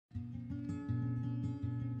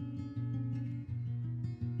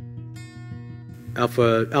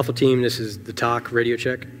Alpha team, this is the ATAK radio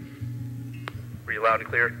check. Are you loud and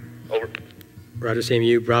clear? Over. Roger, same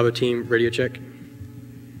you. Bravo team, radio check.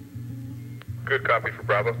 Good copy for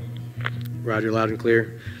Bravo. Roger, loud and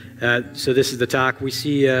clear. So this is the ATAK. We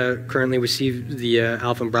see, currently we see the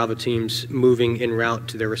Alpha and Bravo teams moving en route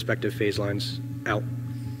to their respective phase lines. Out.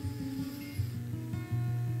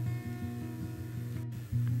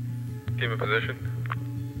 Team in position.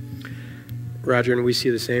 Roger, and we see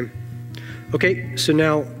the same. Okay, so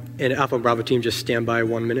now, and Alpha and Bravo team, just stand by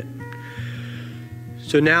 1 minute.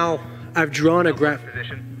 So now I've drawn a graph.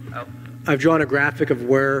 I've drawn a graphic of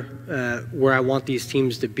where I want these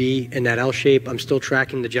teams to be in that L shape. I'm still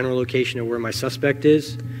tracking the general location of where my suspect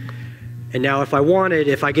is. And now if I wanted,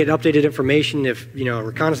 if I get updated information, if a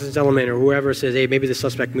reconnaissance element or whoever says, hey, maybe the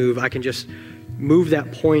suspect move, I can just move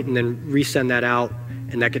that point and then resend that out,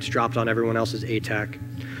 and that gets dropped on everyone else's ATAK.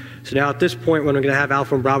 So now at this point, what I'm going to have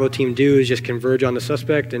Alpha and Bravo team do is just converge on the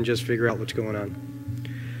suspect and just figure out what's going on.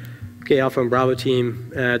 Okay, Alpha and Bravo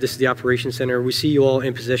team, this is the operations center. We see you all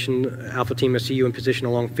in position. Alpha team, I see you in position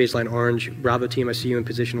along phase line orange. Bravo team, I see you in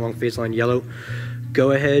position along phase line yellow.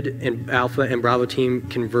 Go ahead and Alpha and Bravo team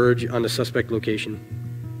converge on the suspect location.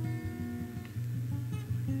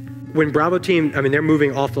 When Bravo team, they're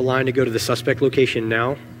moving off the line to go to the suspect location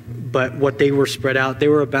now, but what they were spread out, they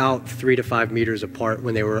were about 3 to 5 meters apart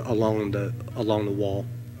when they were along the wall.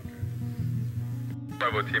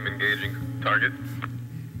 Bravo team engaging target.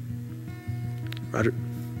 Roger.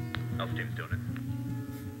 Alpha team's doing it.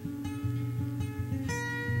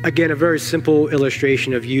 Again, a very simple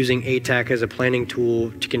illustration of using ATAK as a planning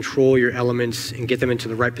tool to control your elements and get them into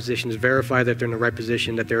the right positions, verify that they're in the right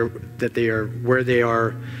position, that they are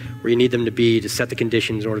where you need them to be to set the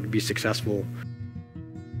conditions in order to be successful.